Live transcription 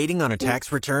Waiting on a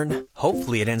tax return?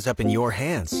 Hopefully it ends up in your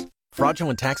hands.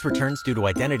 Fraudulent tax returns due to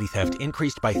identity theft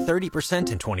increased by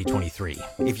 30% in 2023.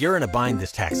 If you're in a bind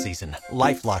this tax season,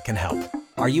 LifeLock can help.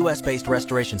 Our U.S.-based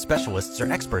restoration specialists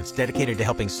are experts dedicated to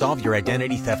helping solve your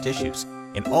identity theft issues.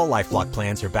 And all LifeLock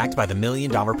plans are backed by the $1 Million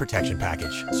Protection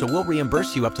Package. So we'll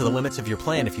reimburse you up to the limits of your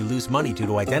plan if you lose money due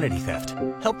to identity theft.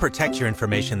 Help protect your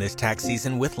information this tax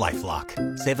season with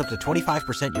LifeLock. Save up to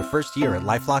 25% your first year at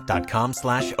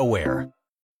LifeLock.com/aware.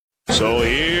 So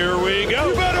here we go.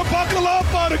 You better buckle up,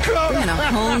 Buttercup. Bringing a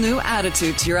whole new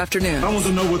attitude to your afternoon. I want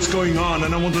to know what's going on,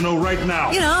 and I want to know right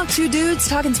now. You know, two dudes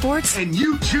talking sports. And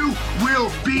you two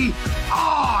will be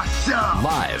awesome.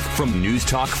 Live from News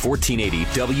Talk 1480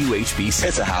 WHBC.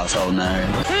 It's a household name.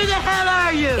 Who the hell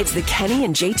are you? It's the Kenny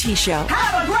and JT Show.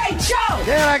 Have a great show.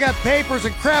 Yeah, I got papers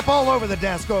and crap all over the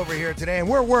desk over here today, and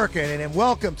we're working. And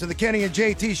welcome to the Kenny and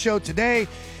JT Show today.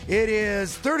 It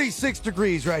is 36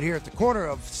 degrees right here at the corner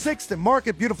of 6th and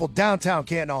Market, beautiful downtown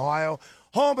Canton, Ohio,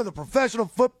 home of the Professional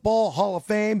Football Hall of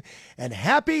Fame, and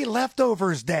happy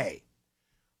Leftovers Day.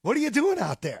 What are you doing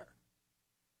out there?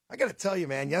 I got to tell you,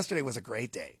 man, yesterday was a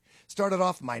great day. Started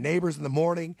off with my neighbors in the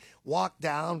morning, walked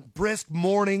down, brisk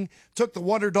morning, took the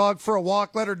Wonder Dog for a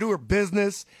walk, let her do her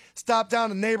business, stopped down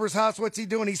to the neighbor's house. What's he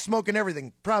doing? He's smoking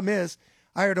everything. Problem is,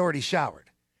 I had already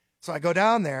showered. So I go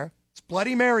down there. It's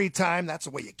Bloody Mary time. That's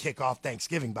the way you kick off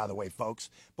Thanksgiving, by the way, folks.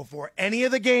 Before any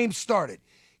of the games started,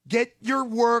 get your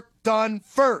work done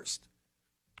first.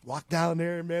 Walk down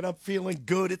there, man, I'm feeling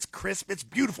good. It's crisp. It's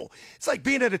beautiful. It's like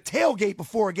being at a tailgate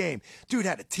before a game. Dude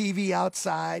had a TV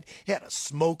outside. He had a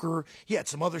smoker. He had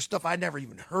some other stuff I'd never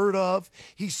even heard of.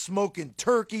 He's smoking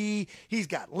turkey. He's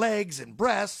got legs and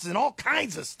breasts and all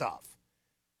kinds of stuff.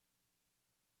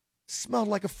 Smelled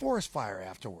like a forest fire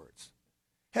afterwards.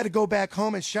 Had to go back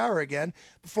home and shower again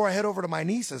before I head over to my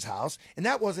niece's house, and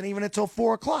that wasn't even until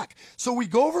 4 o'clock. So we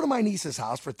go over to my niece's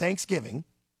house for Thanksgiving.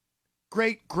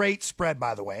 Great spread,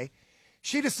 by the way.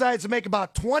 She decides to make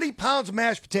about 20 pounds of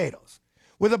mashed potatoes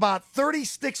with about 30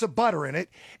 sticks of butter in it,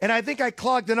 and I think I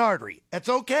clogged an artery. That's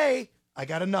okay. I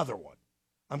got another one.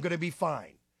 I'm going to be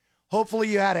fine. Hopefully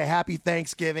you had a happy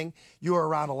Thanksgiving. You were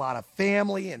around a lot of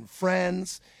family and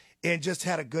friends and just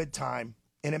had a good time.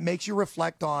 And it makes you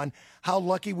reflect on how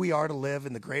lucky we are to live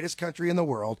in the greatest country in the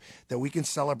world that we can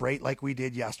celebrate like we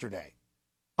did yesterday.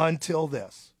 Until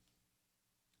this.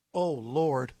 Oh,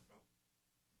 Lord.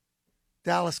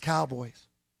 Dallas Cowboys.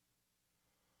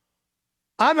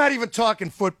 I'm not even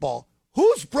talking football.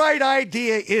 Whose bright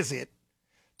idea is it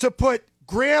to put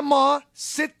Grandma,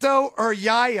 Sito, or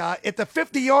Yaya at the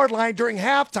 50-yard line during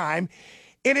halftime,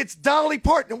 and it's Dolly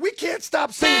Parton? We can't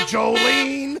stop singing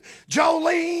Jolene,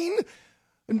 Jolene.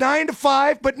 9 to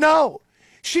 5, but no,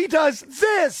 she does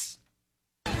this.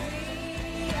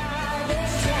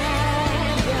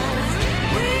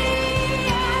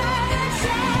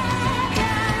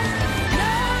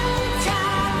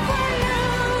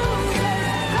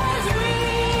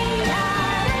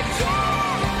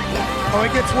 Oh,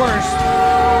 it gets worse.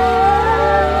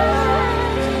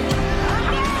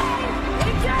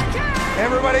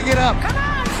 Everybody get up. Come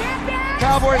on, champion.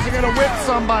 Cowboys are going to whip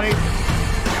somebody.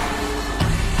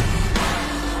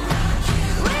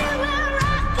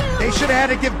 They should have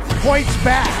had to give points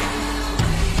back.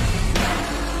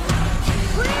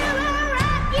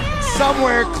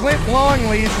 Somewhere, Clint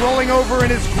Longley is rolling over in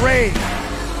his grave.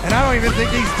 And I don't even think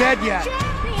he's dead yet.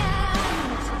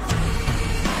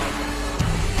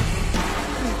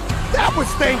 That was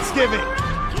Thanksgiving.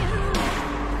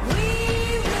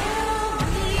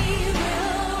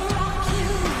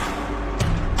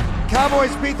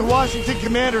 Cowboys beat the Washington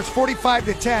Commanders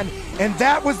 45-10, and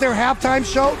that was their halftime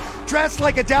show? Dressed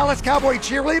like a Dallas Cowboy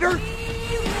cheerleader?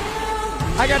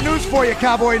 I got news for you,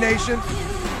 Cowboy Nation.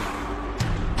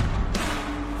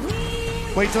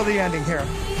 Wait till the ending here.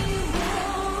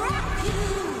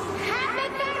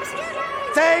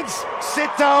 Thanks,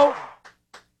 Sito.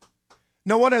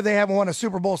 No wonder they haven't won a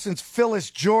Super Bowl since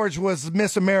Phyllis George was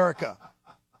Miss America.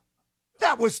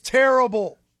 That was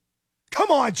terrible. Come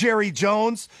on, Jerry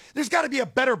Jones. There's got to be a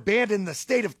better band in the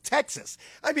state of Texas.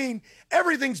 I mean,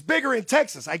 everything's bigger in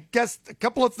Texas. I guess a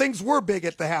couple of things were big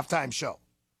at the halftime show.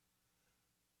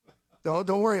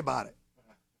 Don't worry about it.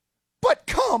 But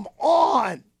come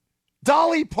on.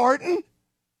 Dolly Parton?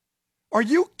 Are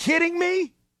you kidding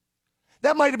me?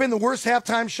 That might have been the worst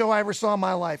halftime show I ever saw in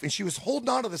my life. And she was holding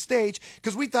on to the stage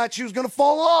because we thought she was going to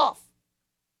fall off.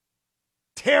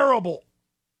 Terrible.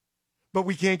 But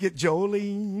we can't get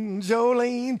Jolene,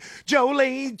 Jolene,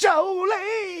 Jolene,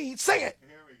 Jolene. Sing it.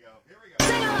 Here we go.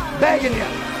 Sing along. Begging you.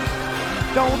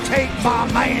 Don't take my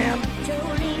man.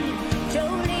 Jolene,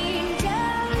 Jolene,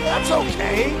 Jolene. That's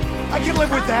okay. I can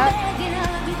live with that.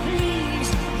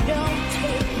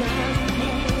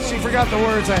 She forgot the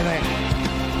words, I think.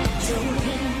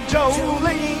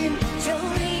 Jolene.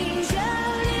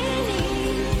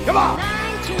 Come on.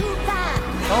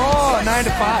 Oh, 9 to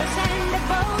 5.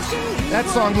 That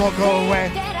song won't go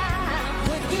away.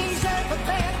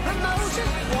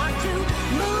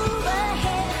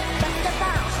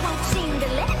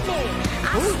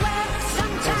 Ooh.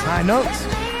 That's high notes.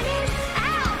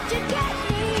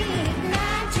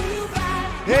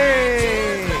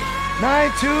 Hey,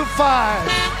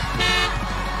 925.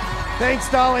 Thanks,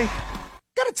 Dolly.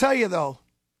 Gotta tell you, though,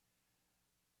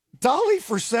 Dolly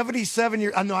for 77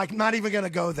 years, I'm not even going to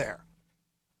go there.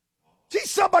 She's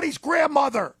somebody's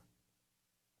grandmother.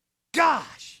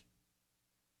 Gosh.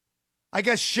 I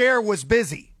guess Cher was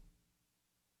busy.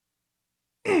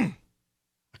 I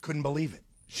couldn't believe it.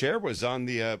 Cher was on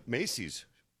the Macy's.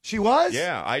 She was?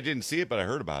 Yeah, I didn't see it, but I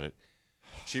heard about it.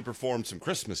 She performed some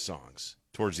Christmas songs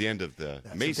towards the end of the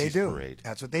Macy's parade.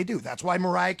 That's what they do. That's why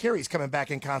Mariah Carey's coming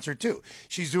back in concert, too.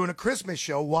 She's doing a Christmas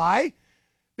show. Why?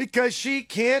 Because she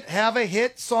can't have a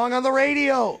hit song on the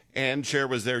radio. And Cher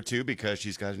was there, too, because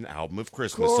she's got an album of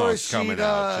Christmas songs coming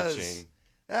out. Cha-ching.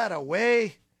 That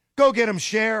away. Go get him,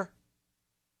 Cher.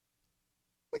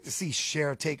 I'd like to see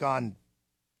Cher take on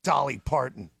Dolly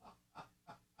Parton.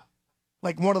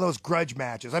 Like one of those grudge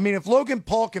matches. I mean, if Logan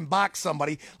Paul can box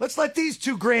somebody, let's let these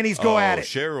two grannies go at it.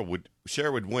 Cher would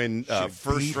win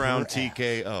first round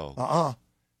TKO.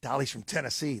 Dolly's from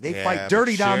Tennessee. They fight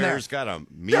dirty down there. Cher's got a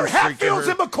mean They're streak to Hatfields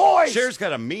her. and McCoys. Cher's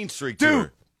got a mean streak to Dude,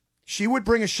 her. she would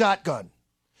bring a shotgun.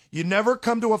 You never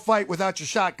come to a fight without your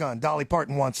shotgun, Dolly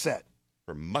Parton once said.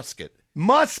 For musket.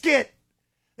 Musket.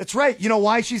 That's right. You know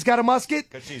why she's got a musket?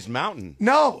 Because she's mountain.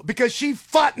 No, because she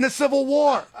fought in the Civil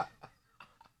War.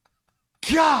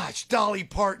 Gosh, Dolly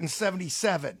Parton,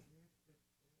 77.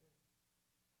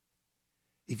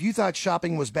 If you thought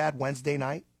shopping was bad Wednesday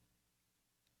night,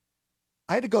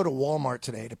 I had to go to Walmart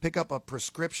today to pick up a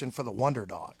prescription for the Wonder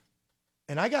Dog.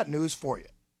 And I got news for you.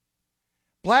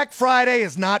 Black Friday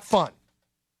is not fun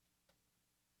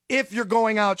if you're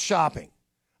going out shopping.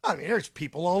 I mean, there's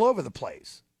people all over the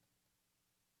place.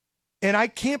 And I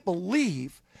can't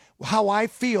believe how I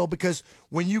feel, because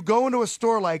when you go into a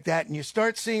store like that and you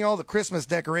start seeing all the Christmas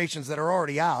decorations that are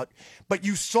already out, but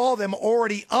you saw them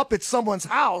already up at someone's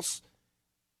house,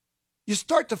 you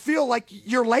start to feel like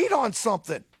you're late on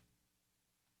something.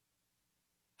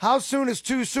 How soon is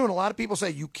too soon? A lot of people say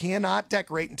you cannot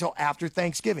decorate until after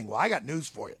Thanksgiving. Well, I got news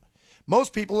for you.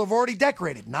 Most people have already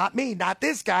decorated. Not me, not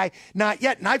this guy, not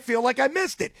yet. And I feel like I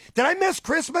missed it. Did I miss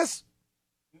Christmas?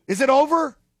 Is it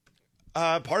over?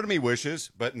 Part of me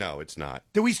wishes, but no, it's not.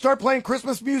 Did we start playing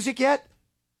Christmas music yet?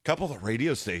 A couple of the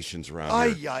radio stations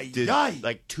around here did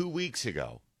like 2 weeks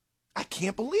ago. I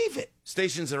can't believe it.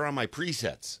 Stations that are on my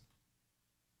presets.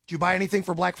 Did you buy anything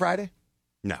for Black Friday?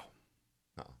 No.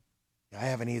 I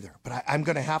haven't either, but I'm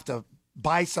going to have to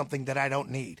buy something that I don't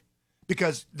need,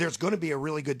 because there's going to be a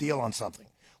really good deal on something,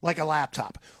 like a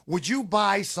laptop. Would you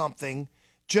buy something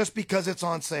just because it's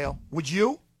on sale? Would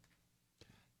you?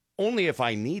 Only if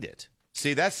I need it.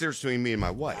 See, that's the difference between me and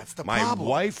my wife. That's the my problem.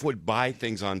 wife would buy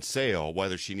things on sale,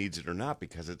 whether she needs it or not,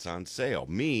 because it's on sale.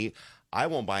 Me, I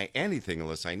won't buy anything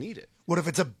unless I need it. What if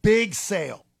it's a big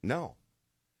sale? No.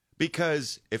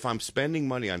 Because if I'm spending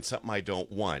money on something I don't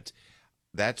want,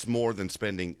 that's more than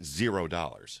spending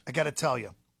 $0. I got to tell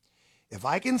you, if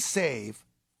I can save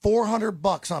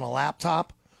 $400 on a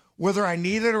laptop, whether I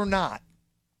need it or not,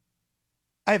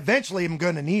 I eventually am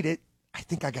going to need it. I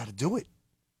think I got to do it.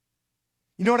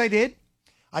 You know what I did?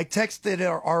 I texted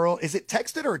our is it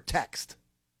texted or text?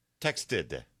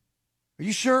 Texted. Are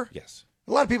you sure? Yes.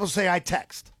 A lot of people say I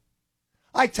text.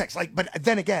 But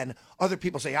then again, other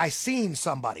people say I seen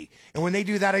somebody. And when they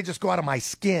do that, I just go out of my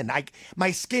skin.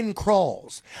 My skin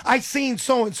crawls. I seen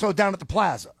so-and-so down at the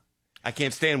plaza. I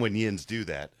can't stand when yins do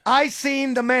that. I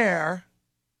seen the mayor,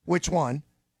 which one,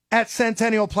 at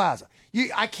Centennial Plaza.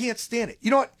 I can't stand it.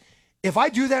 You know what? If I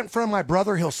do that in front of my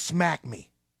brother, he'll smack me.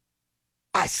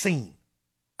 I seen.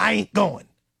 I ain't going.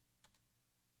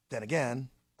 Then again,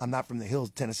 I'm not from the hills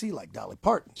of Tennessee like Dolly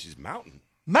Parton. She's mountain.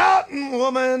 Mountain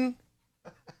woman.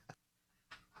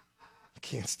 I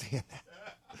can't stand that.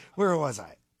 Where was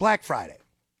I? Black Friday.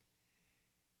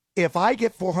 If I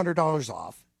get $400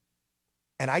 off,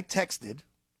 and I texted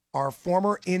our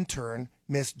former intern,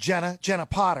 Miss Jenna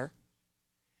Potter,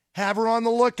 have her on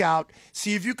the lookout,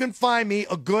 see if you can find me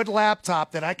a good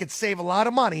laptop that I could save a lot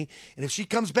of money, and if she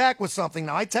comes back with something,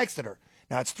 now I texted her.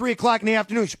 Now it's 3 o'clock in the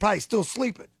afternoon, she's probably still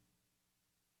sleeping,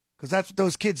 because that's what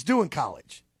those kids do in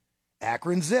college.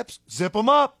 Akron zips, zip them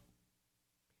up.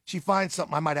 She finds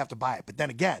something, I might have to buy it. But then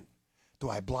again, Do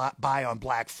I buy on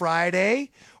Black Friday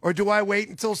or do I wait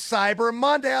until Cyber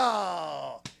Monday?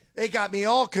 Oh, they got me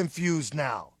all confused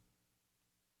now.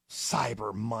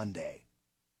 Cyber Monday.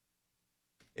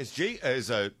 Is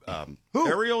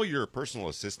Ariel your personal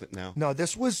assistant now? No,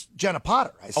 this was Jenna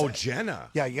Potter, I said. Oh, Jenna.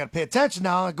 Yeah, you got to pay attention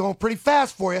now. I'm going pretty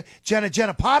fast for you.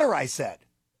 Jenna Potter, I said.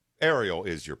 Ariel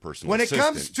is your personal When it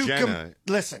assistant. comes to Jenna,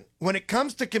 listen, when it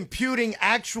comes to computing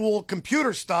actual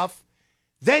computer stuff,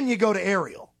 then you go to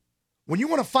Ariel. When you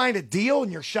want to find a deal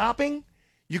and you're shopping,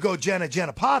 you go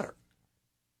Jenna Potter.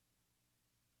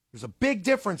 There's a big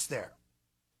difference there.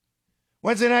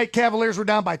 Wednesday night, Cavaliers were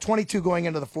down by 22 going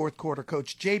into the fourth quarter.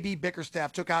 Coach J.B.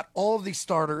 Bickerstaff took out all of these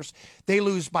starters. They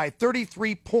lose by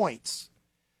 33 points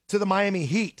to the Miami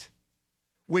Heat,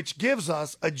 which gives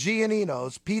us a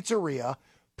Giannino's Pizzeria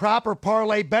proper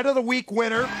parlay bet of the week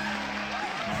winner.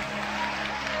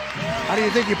 How do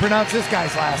you think you pronounce this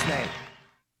guy's last name?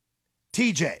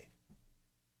 TJ.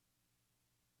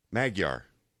 Magyar.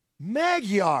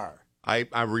 I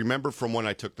remember from when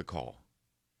I took the call.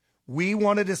 We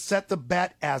wanted to set the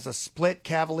bet as a split,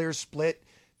 Cavaliers split,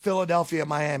 Philadelphia,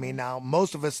 Miami. Now,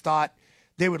 most of us thought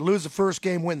they would lose the first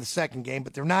game, win the second game,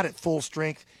 but they're not at full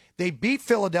strength. They beat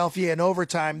Philadelphia in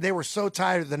overtime. They were so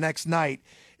tired the next night.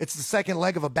 It's the second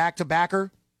leg of a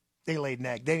back-to-backer. They laid an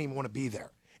egg. They didn't even want to be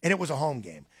there. And it was a home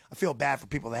game. I feel bad for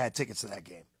people that had tickets to that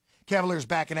game. Cavaliers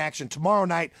back in action tomorrow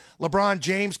night. LeBron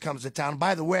James comes to town.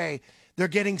 By the way, they're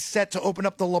getting set to open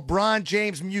up the LeBron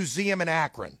James Museum in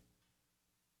Akron.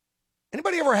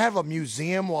 Anybody ever have a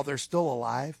museum while they're still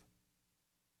alive?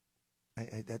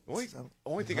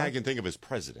 Only thing I can think of is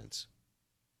presidents.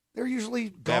 They're usually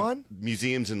gone?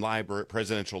 Museums and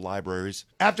presidential libraries.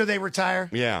 After they retire?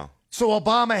 Yeah. So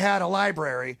Obama had a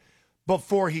library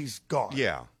before he's gone.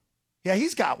 Yeah. Yeah,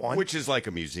 he's got one. Which is like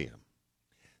a museum.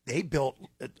 They built,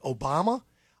 Obama,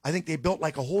 I think they built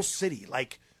like a whole city,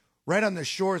 like right on the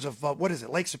shores of,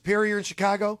 Lake Superior in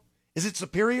Chicago? Is it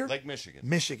Superior? Lake Michigan.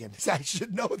 Michigan. I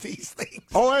should know these things.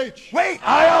 OH. Wait,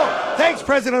 I.O. Thanks,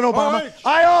 President Obama.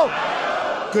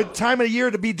 I.O. Good time of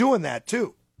year to be doing that,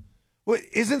 too. What,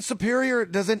 isn't Superior,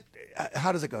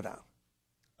 how does it go down?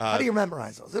 How do you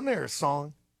memorize those? Isn't there a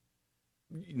song?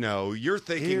 No, you're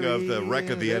thinking of the wreck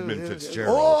of the Edmund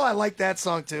Fitzgerald. Oh, I like that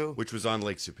song, too. Which was on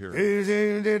Lake Superior.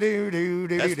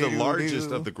 That's the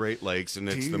largest of the Great Lakes, and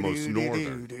it's the most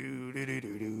northern.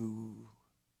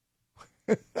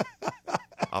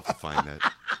 I'll have to find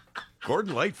that.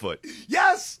 Gordon Lightfoot.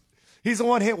 Yes! He's a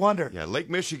one-hit wonder. Yeah, Lake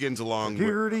Michigan's along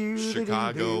with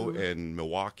Chicago and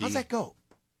Milwaukee. How's that go?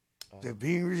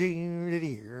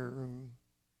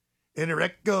 In the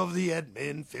wreck of the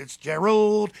Edmund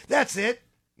Fitzgerald. That's it.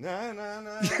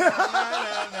 That's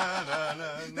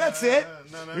it.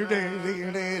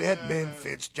 Edmund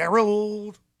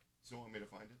Fitzgerald. So you want me to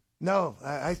find it? No,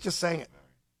 I just sang it.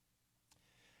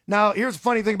 Now, here's the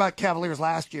funny thing about Cavaliers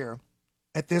last year.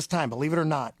 At this time, believe it or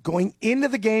not, going into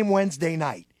the game Wednesday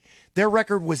night, their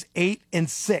record was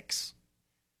 8-6.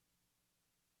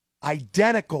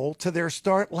 Identical to their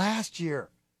start last year.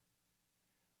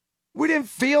 We didn't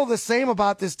feel the same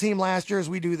about this team last year as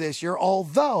we do this year,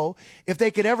 although if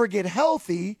they could ever get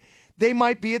healthy, they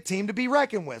might be a team to be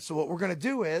reckoned with. So what we're going to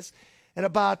do is, in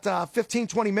about 15,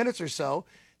 20 minutes or so,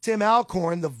 Tim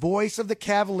Alcorn, the voice of the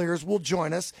Cavaliers, will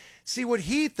join us, see what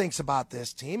he thinks about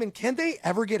this team, and can they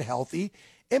ever get healthy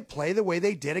and play the way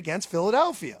they did against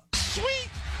Philadelphia? Sweet!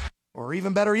 Or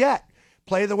even better yet,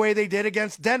 play the way they did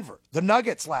against Denver, the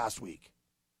Nuggets last week.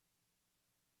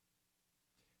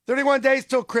 31 days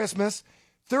till Christmas,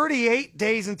 38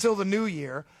 days until the new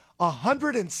year,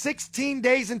 116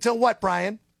 days until what,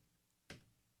 Brian?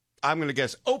 I'm going to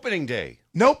guess opening day.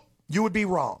 Nope, you would be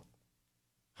wrong.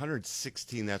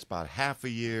 116, that's about half a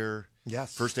year.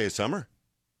 Yes. First day of summer?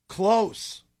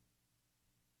 Close.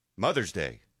 Mother's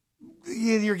Day.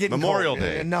 You're getting Memorial cold.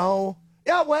 Day. No.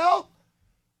 Yeah, well,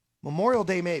 Memorial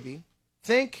Day maybe.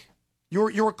 Think you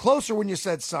were closer when you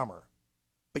said summer,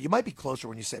 but you might be closer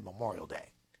when you said Memorial Day.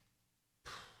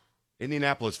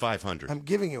 Indianapolis 500. I'm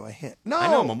giving you a hint. No. I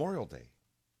know, Memorial Day.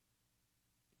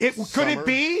 Could it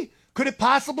be? Could it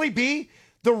possibly be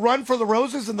the Run for the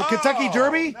Roses in the Kentucky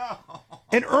Derby? No.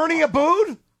 And Ernie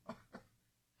Abood?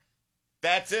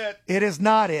 That's it. It is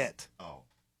not it. Oh.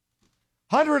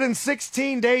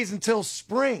 116 days until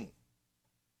spring.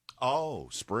 Oh,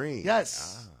 spring.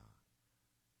 Yes.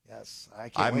 Yes.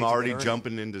 I'm already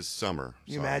jumping into summer.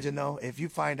 You imagine, though, if you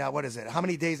find out, what is it? How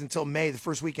many days until May, the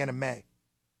first weekend of May?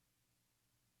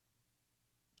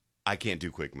 I can't do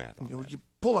quick math on that. You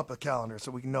pull up a calendar so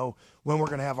we can know when we're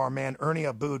going to have our man Ernie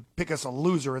Abood pick us a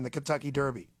loser in the Kentucky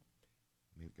Derby.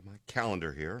 Let me get my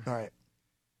calendar here. All right.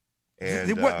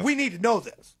 And we need to know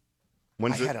this.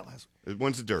 When's I had it last week.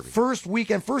 When's the Derby?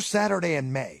 First Saturday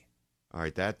in May. All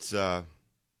right, that's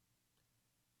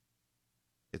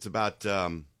it's about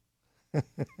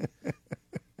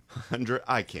 100.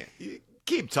 I can't.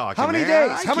 Keep talking. How many man.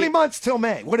 days? How many months till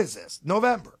May? What is this?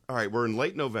 November. All right, we're in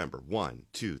late November. 1,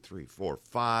 2, 3, 4,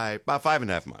 5. About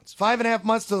 5.5 months. 5.5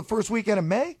 months to the first weekend of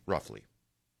May? Roughly.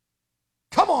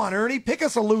 Come on, Ernie. Pick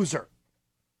us a loser.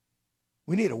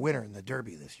 We need a winner in the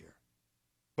Derby this year.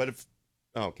 But if,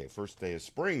 okay, first day of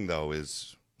spring, though,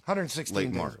 is 116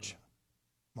 late days. March.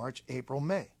 March, April,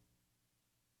 May.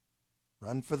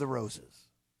 Run for the Roses.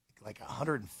 Like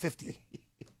 150.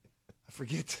 I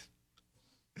forget.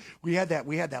 We had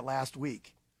that last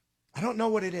week. I don't know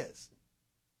what it is.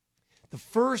 The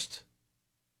first,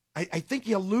 I think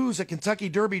you lose a Kentucky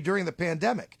Derby during the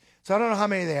pandemic. So I don't know how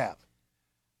many they have.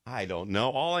 I don't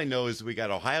know. All I know is we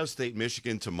got Ohio State,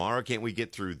 Michigan tomorrow. Can't we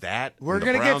get through that? We're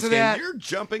going to get to that. You're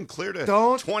jumping clear to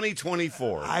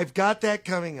 2024. I've got that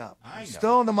coming up. I know.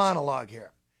 Still in the monologue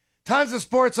here. Tons of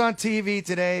sports on TV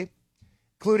today,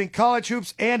 including college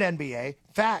hoops and NBA.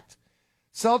 In fact,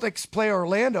 Celtics play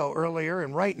Orlando earlier,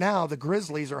 and right now the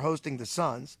Grizzlies are hosting the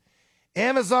Suns.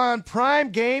 Amazon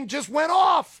Prime game just went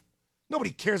off.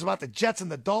 Nobody cares about the Jets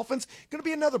and the Dolphins. Going to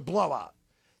be another blowout.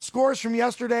 Scores from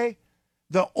yesterday.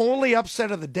 The only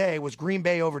upset of the day was Green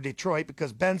Bay over Detroit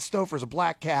because Ben Stouffer's a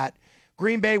black cat.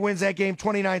 Green Bay wins that game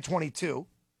 29-22.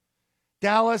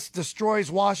 Dallas destroys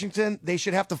Washington. They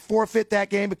should have to forfeit that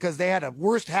game because they had a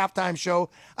worst halftime show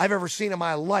I've ever seen in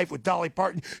my life with Dolly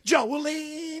Parton.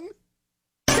 Jolene!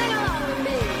 Sing along with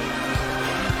me.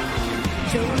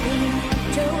 Jolene,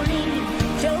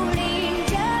 Jolene, Jolene,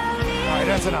 Jolene. All right,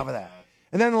 that's enough of that.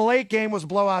 And then the late game was a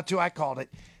blowout, too. I called it.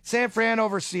 San Fran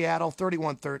over Seattle,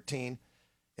 31-13.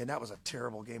 And that was a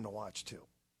terrible game to watch, too.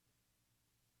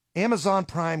 Amazon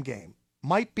Prime game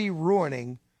might be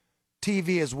ruining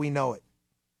TV as we know it.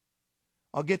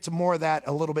 I'll get to more of that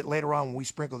a little bit later on when we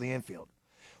sprinkle the infield.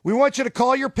 We want you to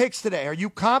call your picks today. Are you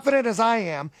confident as I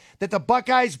am that the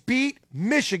Buckeyes beat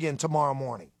Michigan tomorrow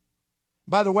morning?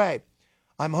 By the way,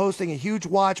 I'm hosting a huge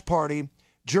watch party,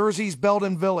 Jersey's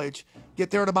Belden Village. Get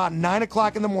there at about 9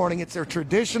 o'clock in the morning. It's their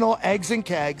traditional eggs and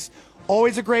kegs.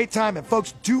 Always a great time. And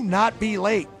folks, do not be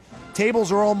late.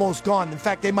 Tables are almost gone. In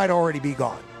fact, they might already be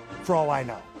gone, for all I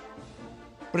know.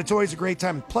 But it's always a great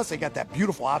time. Plus, they got that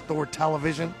beautiful outdoor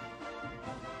television.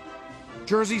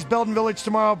 Jersey's Belden Village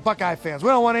tomorrow, Buckeye fans. We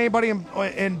don't want anybody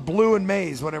in blue and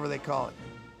maize, whatever they call it.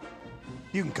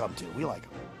 You can come too. We like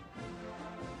them.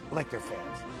 We like their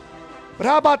fans. But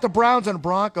how about the Browns and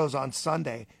Broncos on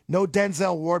Sunday? No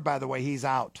Denzel Ward, by the way. He's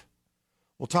out.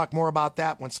 We'll talk more about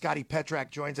that when Scotty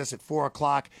Petrak joins us at 4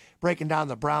 o'clock, breaking down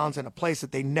the Browns in a place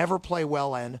that they never play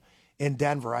well in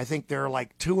Denver. I think they're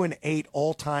like 2-8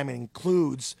 all-time and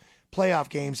includes playoff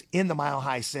games in the Mile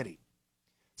High City.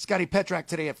 Scotty Petrak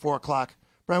today at 4 o'clock.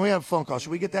 Brian, we have a phone call.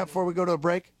 Should we get that before we go to a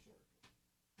break?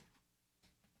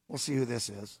 We'll see who this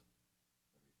is.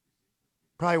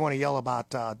 Probably want to yell about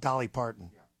Dolly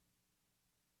Parton.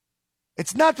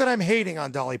 It's not that I'm hating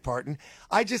on Dolly Parton.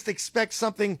 I just expect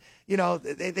something,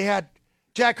 they had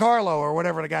Jack Harlow or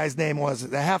whatever the guy's name was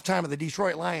at the halftime of the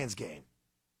Detroit Lions game.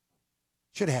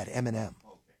 Should have had Eminem.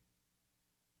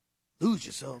 Lose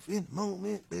yourself in the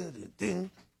moment.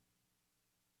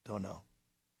 Don't know.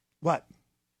 What?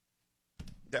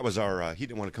 That was our, he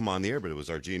didn't want to come on the air, but it was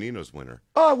our Giannino's winner.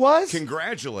 Oh, it was?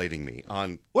 Congratulating me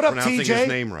on what up, pronouncing TJ? his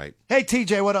name right. Hey,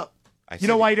 TJ, what up? You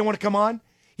know why he didn't want to come on?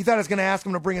 He thought I was going to ask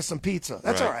him to bring us some pizza.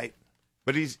 That's right. all right.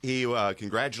 But he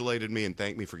congratulated me and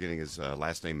thanked me for getting his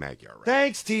last name Magyar right.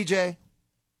 Thanks, TJ.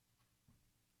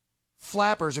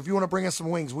 Flappers, if you want to bring us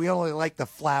some wings, we only like the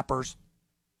flappers.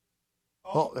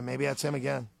 Oh, then maybe that's him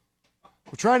again.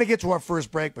 We're trying to get to our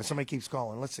first break, but somebody keeps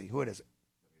calling. Let's see. Who it is?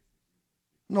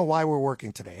 I don't know why we're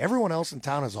working today. Everyone else in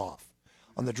town is off.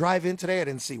 On the drive in today, I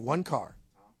didn't see one car.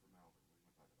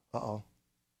 Uh-oh.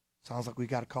 Sounds like we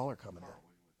got a caller coming in.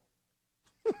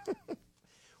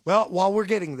 Well, while we're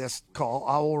getting this call,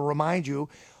 I will remind you,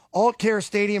 Alt Care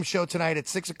Stadium show tonight at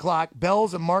 6 o'clock.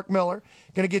 Bells and Mark Miller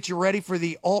going to get you ready for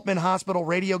the Altman Hospital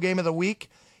radio game of the week.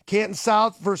 Canton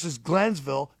South versus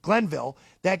Glenville.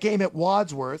 That game at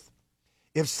Wadsworth.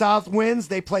 If South wins,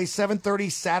 they play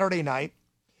 7:30 Saturday night.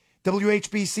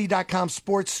 WHBC.com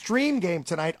sports stream game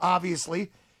tonight,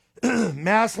 obviously.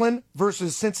 Massillon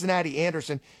versus Cincinnati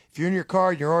Anderson. If you're in your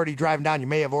car and you're already driving down, you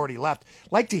may have already left.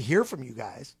 Like to hear from you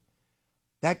guys.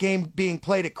 That game being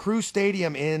played at Crew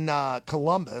Stadium in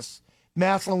Columbus.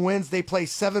 Massillon wins. They play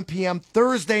 7 p.m.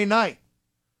 Thursday night.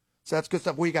 So that's good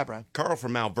stuff. What you got, Brian? Carl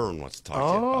from Malvern wants to talk to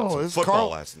you about some this is football Carl.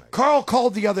 last night. Carl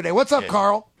called the other day. What's up,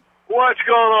 Carl? What's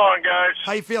going on, guys?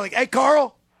 How you feeling? Hey,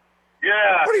 Carl.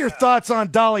 Yeah. What are your thoughts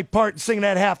on Dolly Parton singing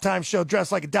that halftime show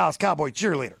dressed like a Dallas Cowboy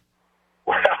cheerleader?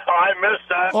 Well, I missed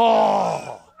that.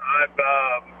 Oh.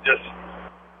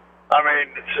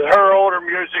 Her older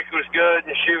music was good,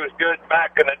 and she was good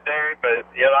back in the day, but,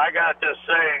 I got this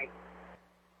saying,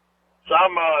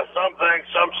 some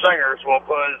singers will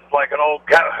put, like an old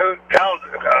coon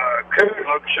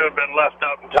hook should have been left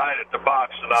up and tied at the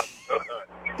box and not the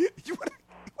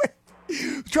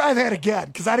hood. Try that again,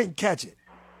 because I didn't catch it.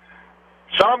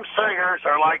 Some singers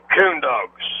are like coon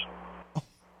dogs.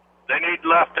 They need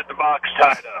left at the box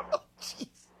tied up.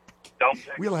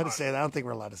 We're allowed to say that. I don't think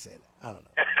we're allowed to say that. I don't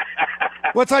know.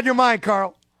 What's on your mind,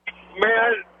 Carl?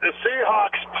 Man, the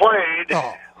Seahawks played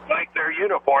like their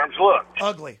uniforms looked.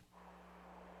 Ugly.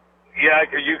 Yeah,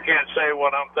 'cause you can't say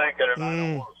what I'm thinking, and I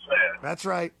don't want to say it. That's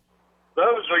right.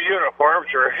 Those uniforms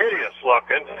are hideous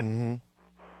looking. Mm-hmm.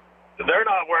 They're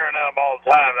not wearing them all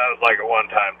the time. That was like a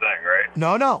one-time thing, right?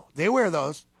 No. They wear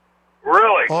those.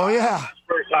 Really? Oh, yeah. That's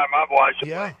the first time I've watched it.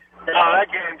 Yeah. No,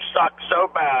 that game sucked so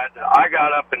bad. I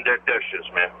got up and did dishes,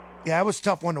 man. Yeah, it was a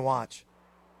tough one to watch.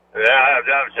 Yeah,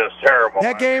 that was just terrible.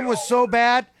 That game was so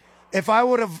bad. If I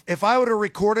would have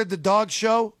recorded the dog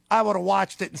show, I would have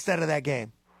watched it instead of that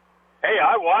game. Hey,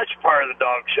 I watched part of the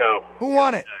dog show. Who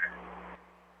won it?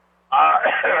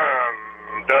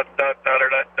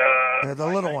 The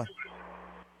little one.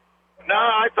 No,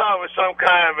 I thought it was some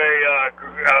kind of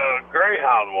a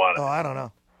greyhound one. Oh, I don't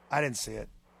know. I didn't see it.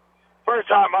 First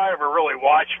time I ever really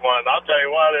watched one. I'll tell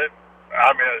you what,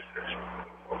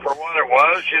 for what it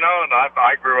was, and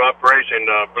I grew up raising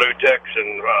blue ticks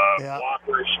and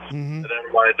walkers, and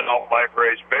then my adult life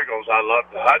raised beagles. I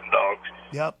loved the hunting dogs.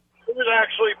 Yep. It was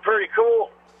actually pretty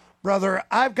cool. Brother,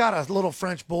 I've got a little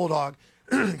French bulldog,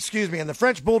 excuse me, and the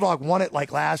French bulldog won it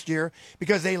like last year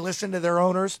because they listened to their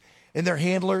owners and their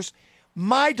handlers.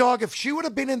 My dog, if she would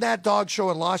have been in that dog show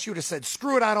and lost, she would have said,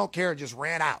 screw it, I don't care, and just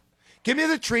ran out. Give me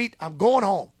the treat, I'm going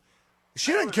home.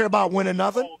 She didn't care about winning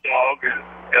nothing. Bulldog.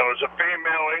 It was a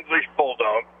female English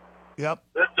bulldog. Yep.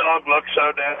 This dog looked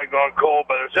so damn going cool,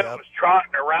 but as it was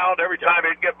trotting around, every time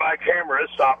he'd get my camera, it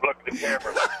stopped looking at the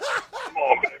camera. Come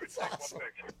on, baby, take one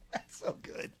picture. That's so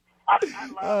good.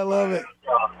 I love it.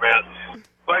 Man.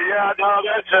 But yeah, no,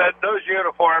 that's it. Those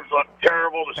uniforms look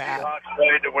terrible. The Bad. Seahawks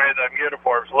played the way them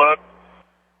uniforms look.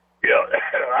 Yeah,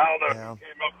 I don't know who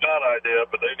came up with that idea,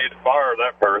 but they need to fire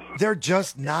that person. They're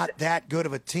just not that good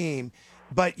of a team.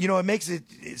 But, it makes it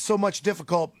so much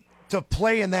difficult to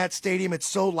play in that stadium. It's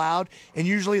so loud, and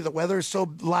usually the weather is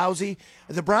so lousy.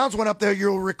 The Browns went up there,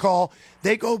 you'll recall,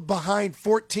 they go behind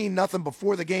 14-0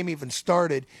 before the game even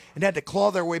started and had to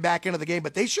claw their way back into the game.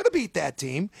 But they should have beat that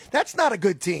team. That's not a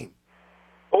good team.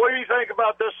 Well, what do you think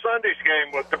about this Sunday's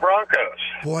game with the Broncos?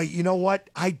 Boy, you know what?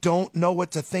 I don't know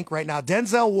what to think right now.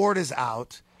 Denzel Ward is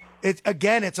out. It's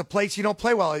a place you don't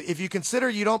play well. If you consider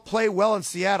you don't play well in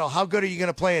Seattle, how good are you going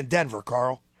to play in Denver,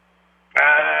 Carl?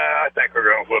 I think we're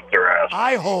going to whip their ass.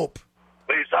 I hope.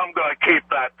 At least I'm going to keep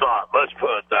that thought. Let's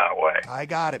put it that way. I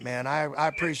got it, man. I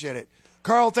appreciate it.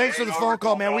 Carl, thanks for the phone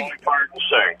call, man. Dolly Parton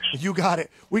sings. You got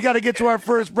it. We got to get to our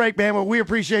first break, man, but we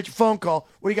appreciate your phone call.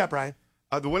 What do you got, Brian?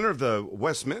 The winner of the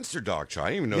Westminster Dog Show, I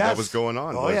didn't even know that was going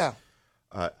on. Oh, yeah.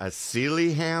 A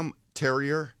Sealyham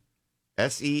Terrier,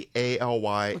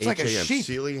 Sealyham. Looks like a sheep.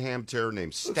 Sealyham Terrier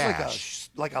named Stash.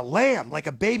 Like a lamb, like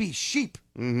a baby sheep.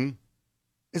 Mm-hmm.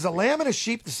 Is a lamb and a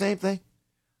sheep the same thing?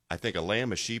 I think a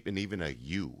lamb, a sheep, and even a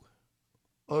ewe.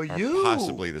 Oh, are ewe.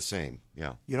 possibly the same.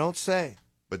 Yeah. You don't say.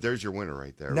 But there's your winner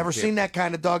right there. Never seen that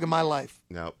kind of dog in my life.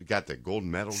 No, you got the gold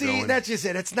medal See, going. that's just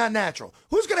it. It's not natural.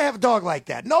 Who's going to have a dog like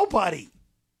that? Nobody.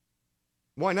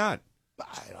 Why not?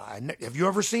 Have you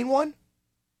ever seen one?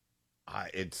 I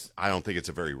don't think it's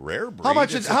a very rare breed. How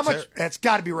much? That's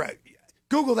got to be right.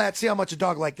 Google that. See how much a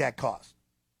dog like that costs.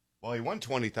 Well, he won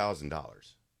 $20,000.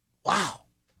 Wow.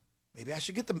 Maybe I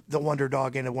should get the Wonder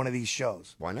Dog into one of these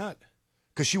shows. Why not?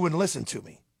 Because she wouldn't listen to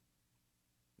me.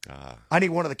 I need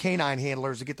one of the canine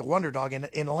handlers to get the Wonder Dog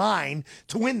in line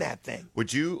to win that thing.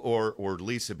 Would you or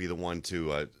Lisa be the one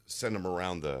to send them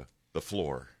around the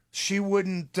floor? She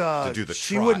wouldn't. To do the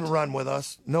she trot. wouldn't run with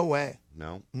us. No way.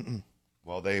 No. Mm-mm.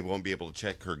 Well, they won't be able to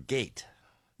check her gait.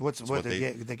 What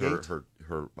the gait? Her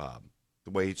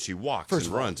the way she walks and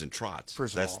runs and trots.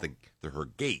 That's her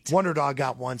gait. Wonder Dog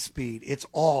got one speed. It's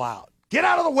all out. Get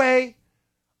out of the way.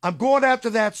 I'm going after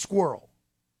that squirrel.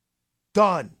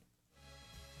 Done.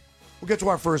 We'll get to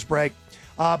our first break.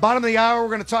 Bottom of the hour, we're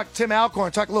going to talk Tim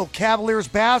Alcorn, talk a little Cavaliers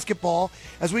basketball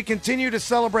as we continue to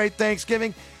celebrate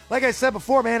Thanksgiving. Like I said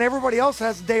before, man, everybody else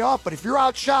has a day off, but if you're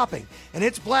out shopping and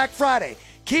it's Black Friday,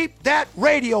 keep that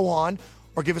radio on.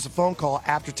 or give us a phone call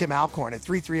after Tim Alcorn at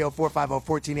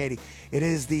 330-450-1480. It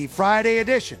is the Friday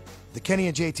edition, the Kenny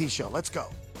and JT Show. Let's go.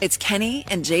 It's Kenny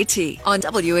and JT on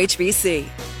WHBC.